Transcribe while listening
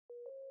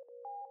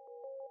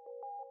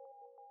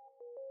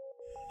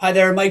Hi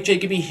there, Mike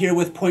Jacoby here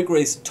with Point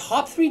Grey's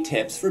top 3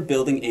 tips for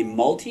building a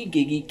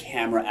multi-GigE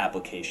camera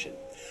application.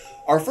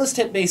 Our first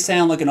tip may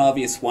sound like an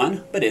obvious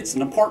one, but it's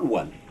an important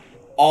one.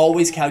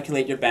 Always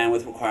calculate your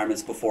bandwidth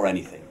requirements before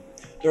anything.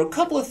 There are a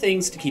couple of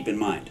things to keep in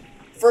mind.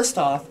 First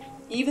off,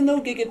 even though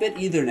gigabit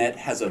Ethernet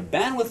has a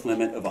bandwidth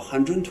limit of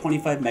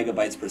 125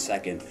 megabytes per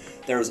second,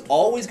 there is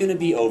always going to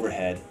be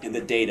overhead in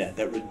the data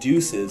that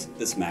reduces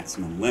this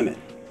maximum limit.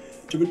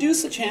 To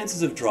reduce the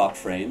chances of dropped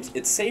frames,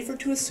 it's safer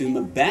to assume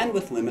a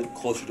bandwidth limit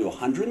closer to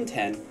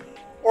 110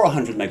 or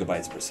 100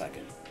 megabytes per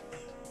second.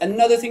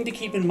 Another thing to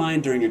keep in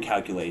mind during your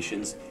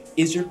calculations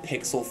is your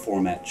pixel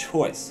format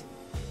choice.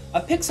 A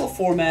pixel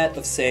format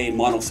of, say,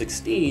 Mono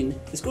 16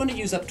 is going to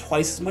use up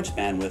twice as much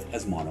bandwidth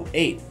as Mono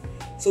 8,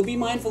 so be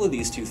mindful of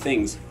these two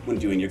things when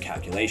doing your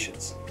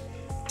calculations.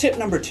 Tip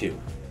number 2,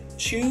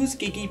 choose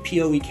GigE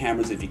PoE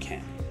cameras if you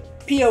can.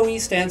 PoE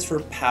stands for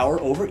Power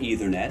over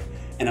Ethernet,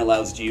 and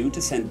allows you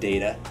to send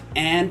data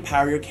and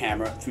power your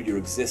camera through your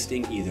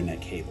existing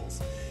Ethernet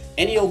cables.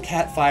 Any old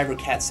Cat 5 or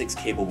Cat 6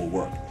 cable will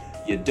work.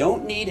 You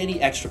don't need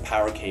any extra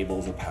power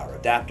cables or power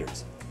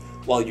adapters.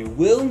 While you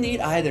will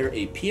need either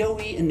a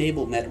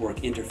PoE-enabled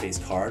network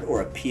interface card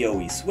or a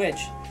PoE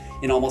switch,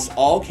 in almost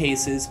all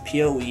cases,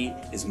 PoE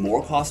is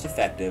more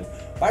cost-effective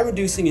by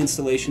reducing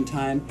installation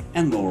time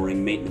and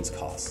lowering maintenance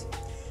costs.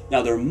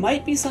 Now, there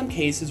might be some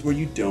cases where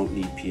you don't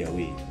need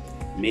PoE.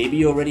 Maybe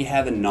you already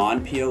have a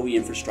non-PoE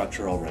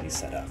infrastructure already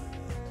set up.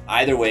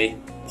 Either way,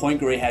 Point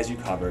Grey has you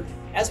covered,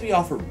 as we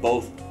offer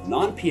both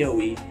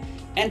non-PoE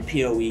and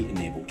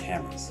PoE-enabled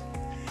cameras.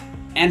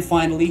 And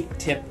finally,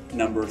 tip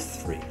number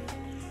 3.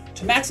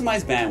 To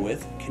maximize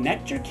bandwidth,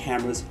 connect your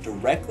cameras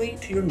directly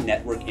to your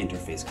network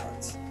interface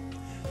cards.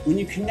 When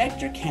you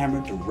connect your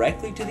camera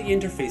directly to the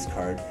interface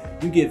card,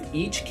 you give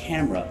each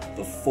camera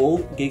the full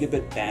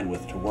gigabit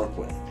bandwidth to work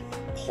with.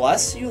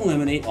 Plus, you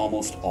eliminate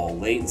almost all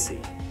latency.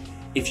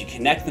 If you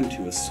connect them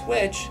to a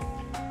switch,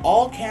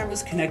 all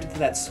cameras connected to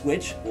that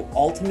switch will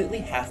ultimately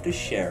have to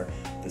share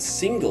the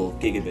single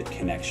gigabit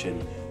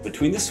connection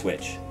between the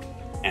switch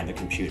and the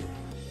computer.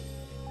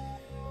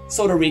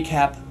 So to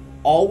recap,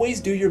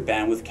 always do your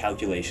bandwidth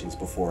calculations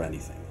before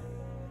anything.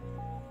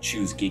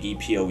 Choose GigE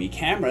PoE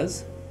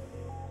cameras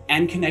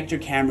and connect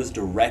your cameras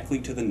directly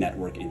to the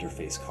network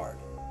interface card.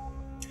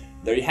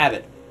 There you have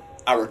it,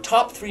 our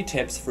top 3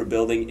 tips for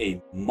building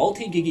a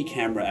multi-GigE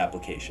camera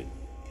application.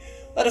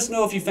 Let us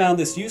know if you found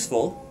this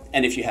useful,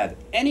 and if you have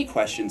any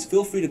questions,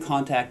 feel free to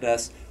contact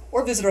us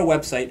or visit our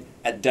website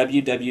at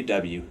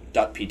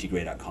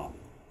www.ptgrey.com.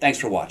 Thanks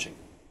for watching.